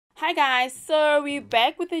Hi guys, so we're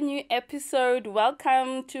back with a new episode.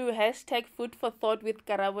 Welcome to hashtag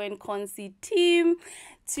FoodforThoughtWithKarabo&Conce team.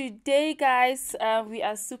 Today guys, we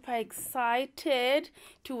are super excited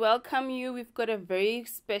to welcome you. We've got a very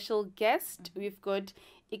special guest. We've got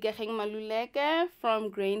Ikageng Maluleke from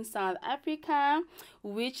GrainSA South Africa,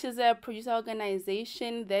 which is a producer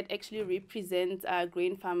organization that actually represents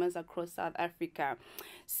grain farmers across South Africa.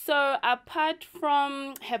 So apart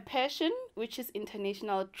from her passion, which is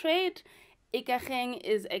international trade, Ikageng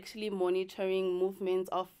is actually monitoring movements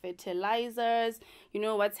of fertilizers,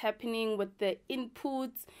 what's happening with the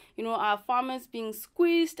inputs, are farmers being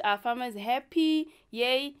squeezed, are farmers happy,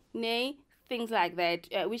 yay, nay, things like that,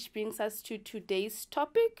 which brings us to today's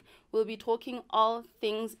topic. We'll be talking all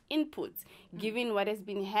things inputs, given what has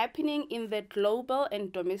been happening in the global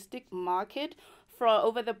and domestic market for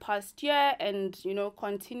over the past year, and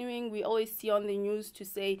continuing. We always see on the news to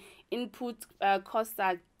say input costs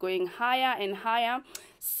are going higher and higher.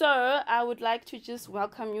 So I would like to just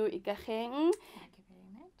welcome you, Ikageng. Thank you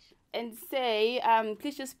very much. And say,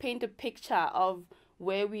 please just paint a picture of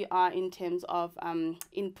where we are in terms of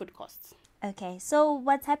input costs. Okay, so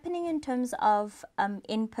what's happening in terms of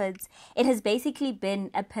inputs, it has basically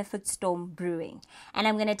been a perfect storm brewing. And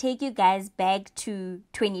I'm going to take you guys back to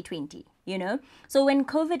 2020, So when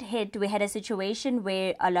COVID hit, we had a situation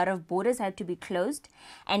where a lot of borders had to be closed.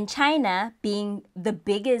 And China, being the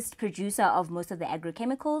biggest producer of most of the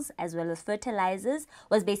agrochemicals as well as fertilizers,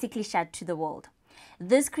 was basically shut to the world.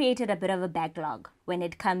 This created a bit of a backlog when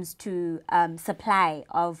it comes to supply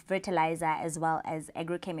of fertilizer as well as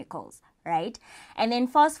agrochemicals, right? And then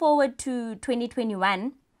fast forward to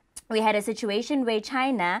 2021, we had a situation where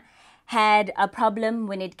China had a problem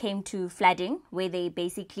when it came to flooding, where they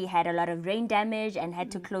basically had a lot of rain damage and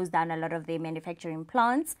had to close down a lot of their manufacturing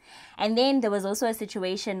plants. And then there was also a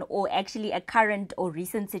situation, or actually a current or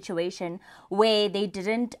recent situation, where they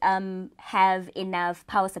didn't have enough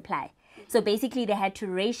power supply. So basically, they had to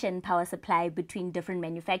ration power supply between different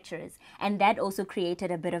manufacturers. And that also created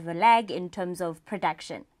a bit of a lag in terms of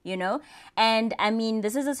production, And I mean,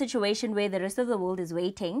 this is a situation where the rest of the world is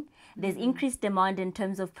waiting. There's increased demand in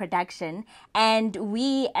terms of production. And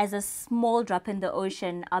we, as a small drop in the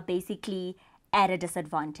ocean, are basically at a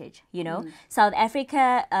disadvantage, South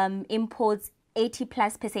Africa imports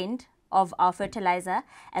 80+% of our fertilizer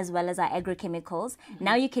as well as our agrochemicals.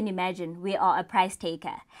 Now you can imagine we are a price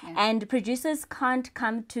taker. And producers can't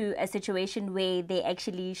come to a situation where they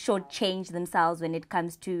actually shortchange themselves when it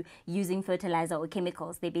comes to using fertilizer or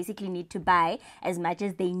chemicals. They basically need to buy as much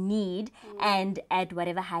as they need and at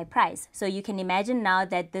whatever high price. So you can imagine now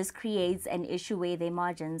that this creates an issue where their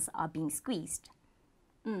margins are being squeezed.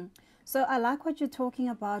 So I like what you're talking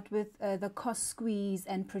about with the cost squeeze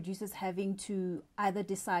and producers having to either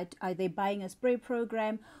decide, are they buying a spray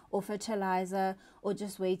program or fertilizer, or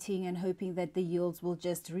just waiting and hoping that the yields will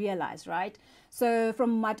just realize, right? So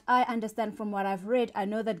from what I understand, from what I've read, I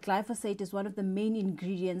know that glyphosate is one of the main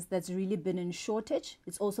ingredients that's really been in shortage.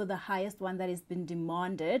 It's also the highest one that has been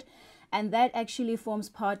demanded. And that actually forms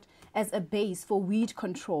part as a base for weed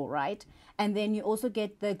control, right? And then you also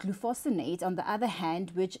get the glufosinate on the other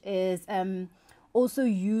hand, which is also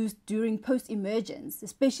used during post-emergence,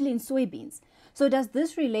 especially in soybeans. So does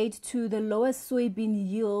this relate to the lowest soybean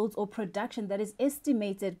yields or production that is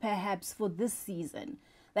estimated perhaps for this season,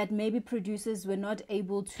 that maybe producers were not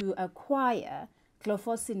able to acquire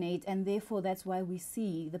glufosinate, and therefore that's why we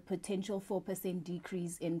see the potential 4%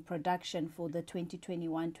 decrease in production for the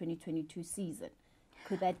 2021-2022 season?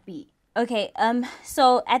 Could that be? Okay,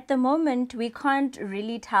 so at the moment, we can't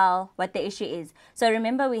really tell what the issue is. So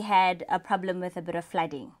remember, we had a problem with a bit of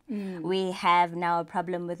flooding. We have now a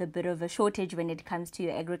problem with a bit of a shortage when it comes to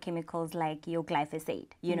your agrochemicals like your glyphosate,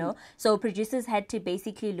 So producers had to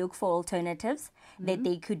basically look for alternatives that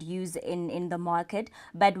they could use in the market.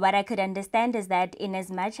 But what I could understand is that in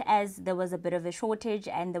as much as there was a bit of a shortage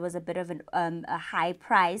and there was a bit of a high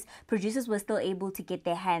price, producers were still able to get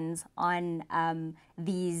their hands on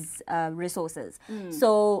these resources.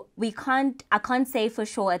 So I can't say for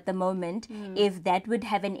sure at the moment if that would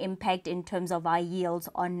have an impact in terms of our yields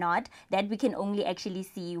or not. That we can only actually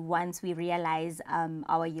see once we realize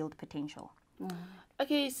our yield potential.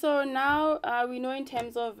 Okay, so now we know in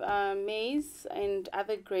terms of maize and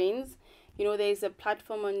other grains, there's a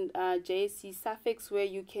platform on JSE Suffix where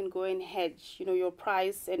you can go and hedge, your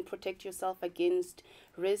price and protect yourself against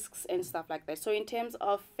risks and stuff like that. So in terms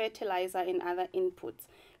of fertilizer and other inputs,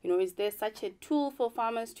 is there such a tool for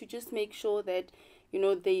farmers to just make sure that,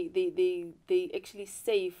 they actually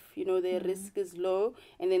safe, their risk is low,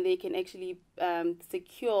 and then they can actually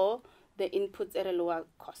secure the inputs at a lower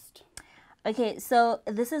cost? Okay, so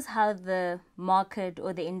this is how the market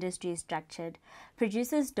or the industry is structured.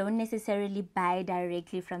 Producers don't necessarily buy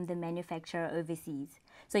directly from the manufacturer overseas.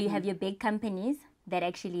 So you have your big companies that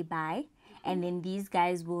actually buy, and then these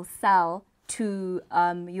guys will sell to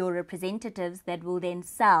your representatives that will then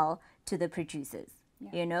sell to the producers.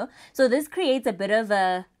 You know, so this creates a bit of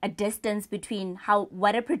a distance between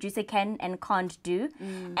what a producer can and can't do.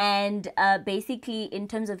 And basically, in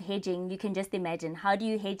terms of hedging, you can just imagine, how do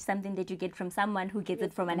you hedge something that you get from someone who gets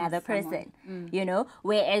it from another person? You know,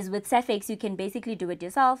 whereas with Safex, you can basically do it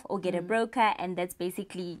yourself or get a broker, and that's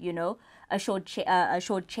basically, you know, a short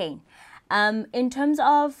chain. In terms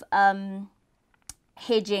of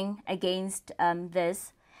hedging against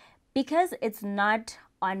this, because it's not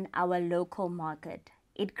on our local market,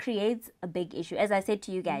 it creates a big issue. As I said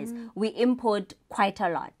to you guys, we import quite a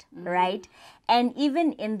lot, right? And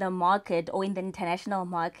even in the market or in the international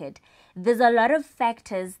market, there's a lot of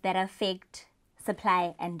factors that affect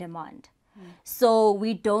supply and demand. So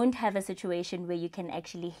we don't have a situation where you can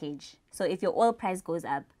actually hedge. So if your oil price goes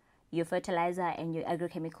up, your fertilizer and your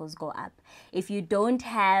agrochemicals go up. If you don't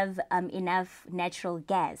have enough natural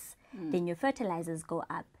gas, then your fertilizers go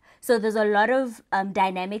up. So there's a lot of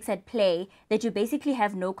dynamics at play that you basically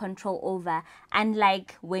have no control over,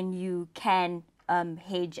 unlike when you can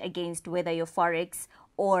hedge against whether your forex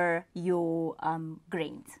or your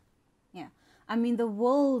grains. Yeah. I mean, the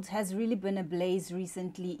world has really been ablaze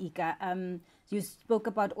recently, Ika. You spoke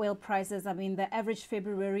about oil prices. I mean, the average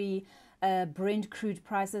February Brent crude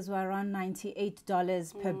prices were around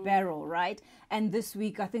 $98 per barrel, right? And this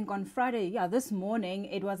week, I think on Friday, this morning,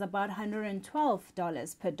 it was about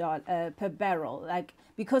 $112 per barrel. Like,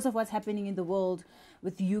 because of what's happening in the world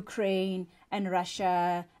with Ukraine and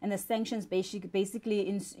Russia and the sanctions,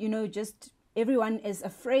 basically, you know, just everyone is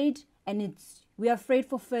afraid, and we are afraid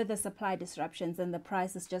for further supply disruptions, and the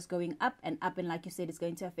price is just going up, and like you said, it's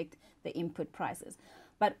going to affect the input prices.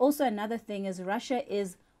 But also another thing is Russia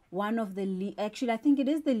is one of the actually, I think it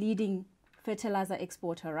is the leading fertilizer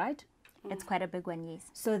exporter, right? It's quite a big one,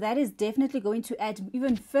 yes. So that is definitely going to add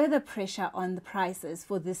even further pressure on the prices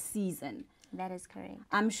for this season. That is correct.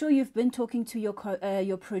 I'm sure you've been talking to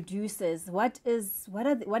your producers. What is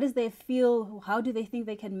their feel? How do they think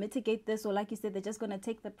they can mitigate this? Or like you said, they're just going to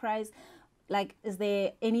take the price. Like, is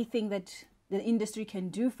there anything that the industry can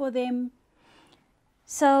do for them?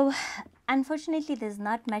 So, unfortunately, there's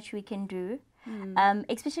not much we can do.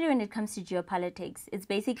 Especially when it comes to geopolitics. It's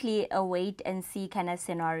basically a wait and see kind of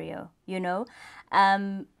scenario, you know.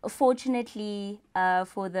 Fortunately,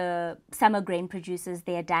 for the summer grain producers,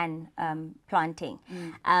 they are done planting.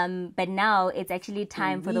 But now it's actually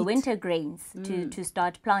time for the winter grains to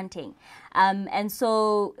start planting. And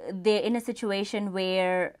so they're in a situation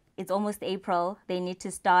where it's almost April, they need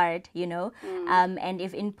to start, you know, and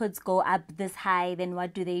if inputs go up this high, then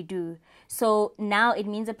what do? So now it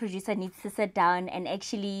means a producer needs to sit down and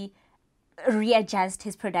actually readjust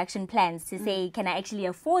his production plans to say, can I actually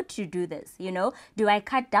afford to do this? You know, do I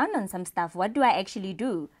cut down on some stuff? What do I actually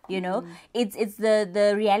do? You know, it's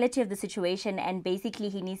the reality of the situation, and basically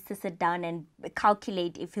he needs to sit down and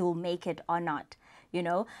calculate if he'll make it or not. You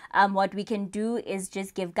know, what we can do is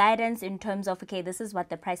just give guidance in terms of, okay, this is what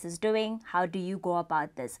the price is doing. How do you go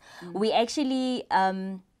about this? We actually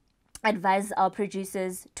advise our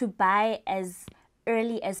producers to buy as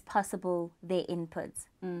early as possible their inputs.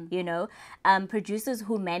 You know, producers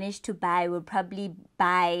who manage to buy will probably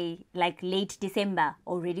buy like late December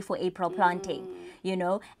already for April planting, you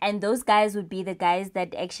know, and those guys would be the guys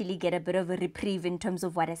that actually get a bit of a reprieve in terms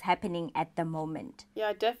of what is happening at the moment.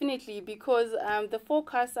 Yeah, definitely, because the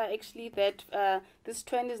forecasts are actually that this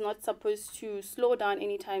trend is not supposed to slow down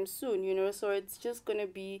anytime soon, you know, so it's just going to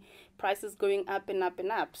be prices going up and up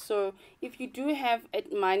and up. So if you do have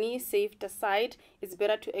money saved aside, it's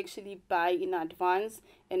better to actually buy in advance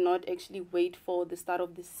and not actually wait for the start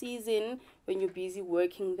of the season when you're busy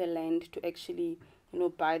working the land to actually, you know,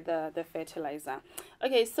 buy the fertilizer.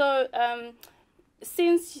 Okay, so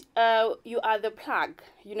since you are the plug,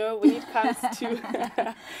 you know, when it comes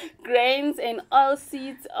to grains and all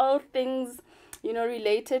seeds, all things, you know,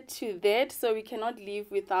 related to that, so we cannot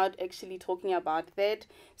live without actually talking about that.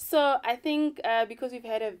 So I think because we've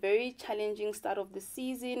had a very challenging start of the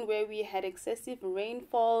season where we had excessive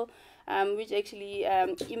rainfall, which actually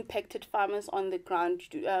impacted farmers on the ground,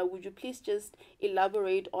 would you please just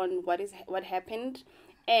elaborate on what happened,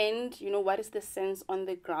 and, you know, what is the sense on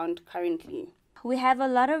the ground currently? We have a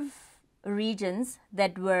lot of regions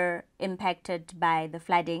that were impacted by the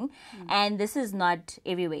flooding, and this is not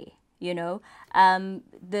everywhere. You know,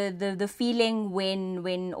 the feeling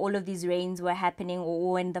when all of these rains were happening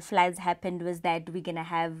or when the floods happened was that we're gonna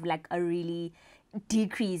have like a really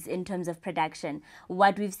decrease in terms of production.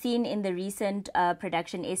 What we've seen in the recent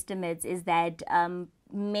production estimates is that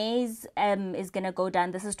maize is going to go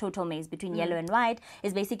down. This is total maize between yellow and white,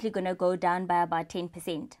 is basically going to go down by about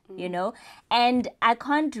 10%, you know. And I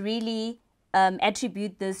can't really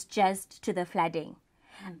attribute this just to the flooding.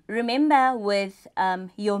 Remember, with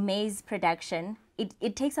your maize production,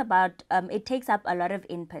 it takes up a lot of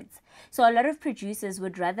inputs. So a lot of producers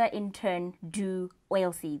would rather in turn do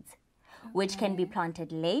oil seeds, which can be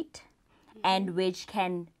planted late and which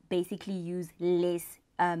can basically use less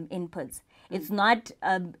inputs. It's not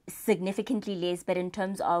significantly less, but in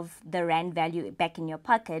terms of the rand value back in your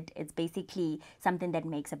pocket, it's basically something that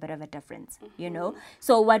makes a bit of a difference, you know?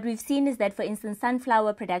 So what we've seen is that, for instance,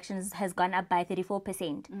 sunflower production has gone up by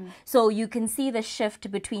 34%. So you can see the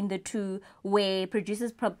shift between the two, where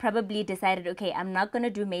producers probably decided, okay, I'm not going to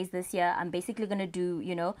do maize this year. I'm basically going to do,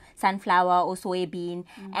 you know, sunflower or soybean.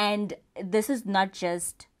 And this is not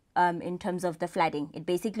just in terms of the flooding. It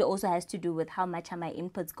basically also has to do with how much are my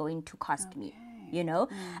inputs going to cost me, you know.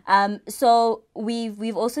 So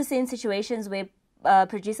we've also seen situations where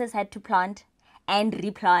producers had to plant and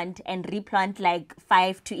replant like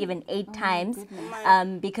 5 to even 8 times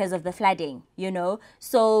because of the flooding, you know.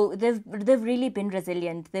 So they've really been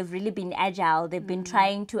resilient. They've really been agile. They've been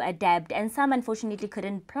trying to adapt, and some unfortunately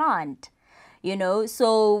couldn't plant. You know,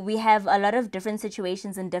 so we have a lot of different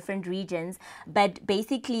situations in different regions, but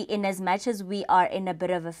basically, in as much as we are in a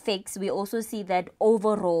bit of a fix, we also see that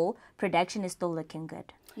overall production is still looking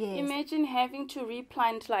good. Yes. Imagine having to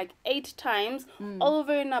replant like 8 times,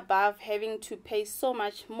 over and above having to pay so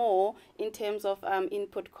much more in terms of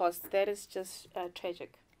input costs. That is just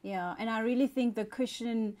tragic. Yeah, and I really think the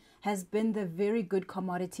cushion has been the very good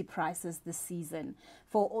commodity prices this season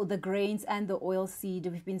for all the grains and the oil seed.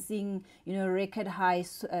 We've been seeing, you know, record high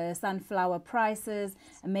sunflower prices,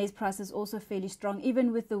 and maize prices also fairly strong,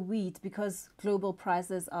 even with the wheat, because global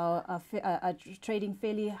prices are trading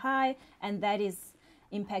fairly high, and that is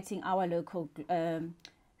impacting our local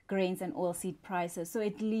grains and oil seed prices. So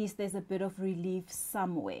at least there's a bit of relief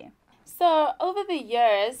somewhere. So over the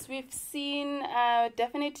years, we've seen a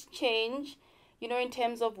definite change, you know, in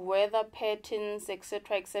terms of weather patterns,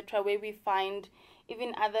 etc., where we find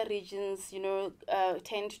even other regions, you know,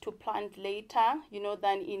 tend to plant later, you know,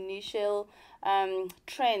 than initial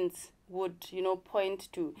trends would, you know, point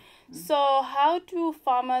to. So how do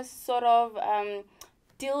farmers sort of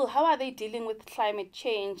how are they dealing with climate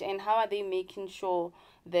change, and how are they making sure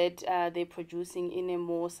that they're producing in a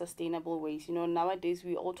more sustainable way? You know, nowadays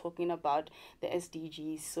we're all talking about the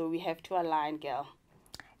SDGs, so we have to align, girl.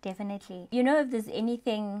 Definitely. You know, if there's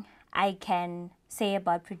anything I can say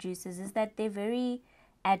about producers, is that they're very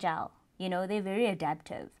agile. You know, they're very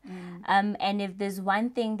adaptive. And if there's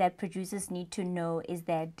one thing that producers need to know, is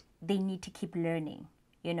that they need to keep learning.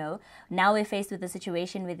 You know, now we're faced with a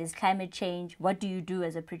situation where there's climate change. What do you do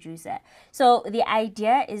as a producer? So the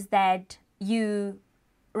idea is that you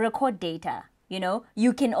record data. You know,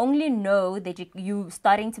 you can only know that you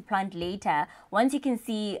starting to plant later once you can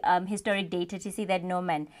see historic data to see that, no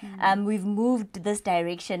man, we've moved this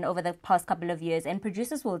direction over the past couple of years, and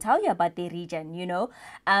producers will tell you about their region, you know,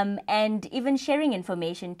 and even sharing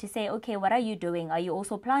information to say, okay, what are you doing? Are you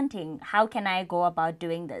also planting? How can I go about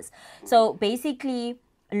doing this? So basically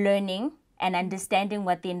learning and understanding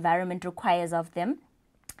what the environment requires of them.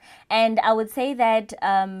 And I would say that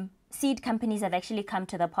seed companies have actually come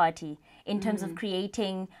to the party in terms of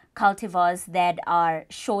creating cultivars that are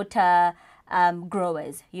shorter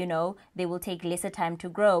growers. You know, they will take lesser time to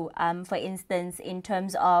grow. For instance, in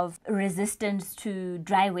terms of resistance to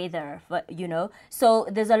dry weather, you know. So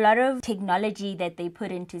there's a lot of technology that they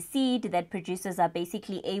put into seed that producers are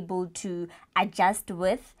basically able to adjust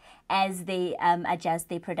with as they adjust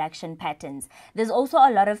their production patterns. There's also a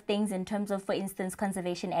lot of things in terms of, for instance,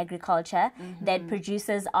 conservation agriculture that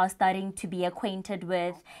producers are starting to be acquainted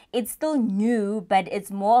with. It's still new, but it's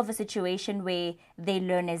more of a situation where they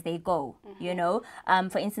learn as they go, you know.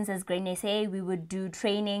 For instance, as GrainSA, we would do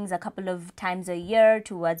trainings a couple of times a year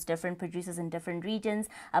towards different producers in different regions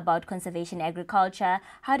about conservation agriculture.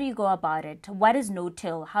 How do you go about it? What is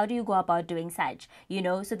no-till? How do you go about doing such? You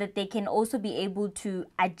know, so that they can also be able to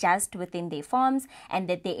adjust within their farms and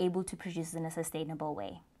that they're able to produce in a sustainable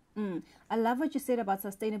way. I love what you said about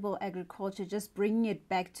sustainable agriculture, just bringing it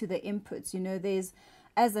back to the inputs. You know, there's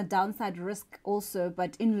as a downside risk also,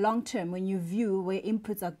 but in long term, when you view where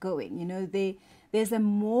inputs are going, you know, there's a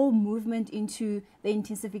more movement into the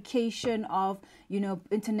intensification of,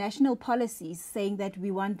 international policies saying that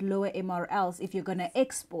we want lower MRLs if you're going to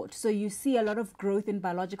export. So you see a lot of growth in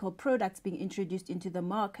biological products being introduced into the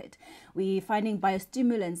market. We're finding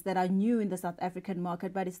biostimulants that are new in the South African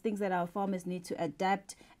market, but it's things that our farmers need to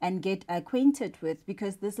adapt and get acquainted with,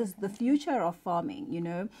 because this is the future of farming,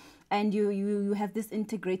 and you have this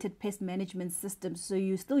integrated pest management system. So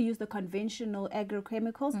you still use the conventional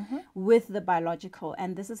agrochemicals with the biological.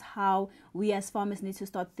 And this is how we as farmers need to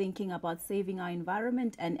start thinking about saving our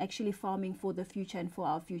environment and actually farming for the future and for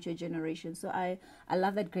our future generations. So I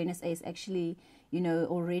love that GrainSA is actually,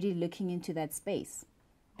 already looking into that space.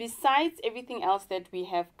 Besides everything else that we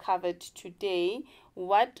have covered today,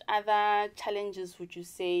 what other challenges would you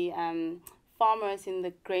say farmers in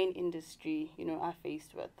the grain industry, are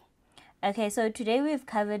faced with? Okay, so today we've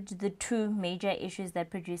covered the two major issues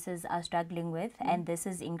that producers are struggling with, and this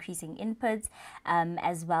is increasing inputs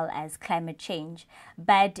as well as climate change.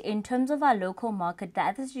 But in terms of our local market, the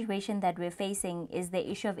other situation that we're facing is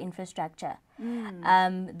the issue of infrastructure,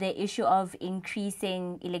 the issue of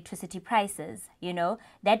increasing electricity prices,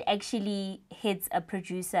 that actually hits a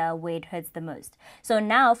producer where it hurts the most. So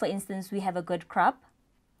now, for instance, we have a good crop.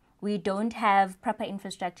 We don't have proper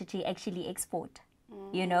infrastructure to actually export.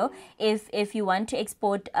 If you want to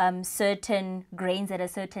export certain grains at a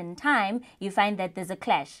certain time, you find that there's a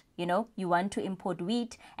clash. You want to import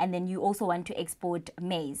wheat, and then you also want to export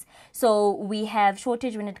maize. So we have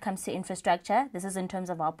shortage when it comes to infrastructure. This is in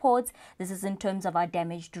terms of our ports. This is in terms of our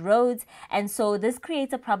damaged roads. And so this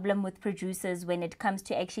creates a problem with producers when it comes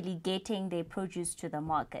to actually getting their produce to the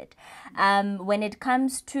market. When it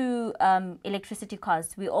comes to electricity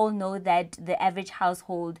costs, we all know that the average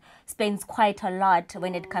household spends quite a lot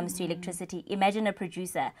when it comes to electricity. Imagine a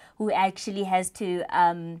producer who actually has to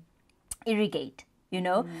irrigate.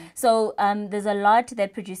 So there's a lot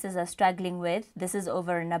that producers are struggling with. This is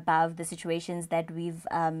over and above the situations that we've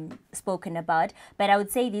spoken about. But I would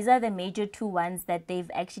say these are the major two ones that they've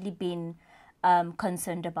actually been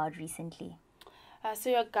concerned about recently.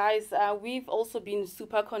 So guys, we've also been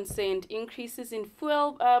super concerned. Increases in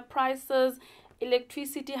fuel prices,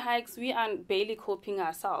 electricity hikes, we are barely coping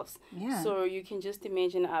ourselves. Yeah. So you can just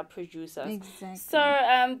imagine our producers. Exactly. So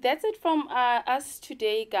that's it from us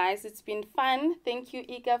today, guys. It's been fun. Thank you,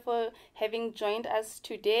 Ika, for having joined us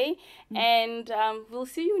today. And we'll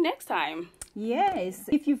see you next time. Yes.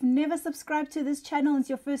 If you've never subscribed to this channel and it's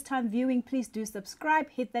your first time viewing, please do subscribe.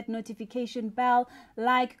 Hit that notification bell.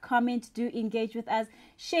 Like, comment, do engage with us.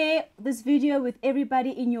 Share this video with everybody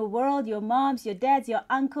in your world, your moms, your dads, your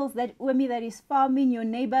uncles, that Umi that is farming, your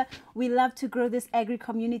neighbor. We love to grow this agri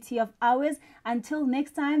community of ours. Until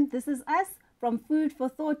next time, this is us from Food for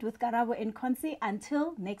Thought with Karabo and Conce.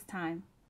 Until next time.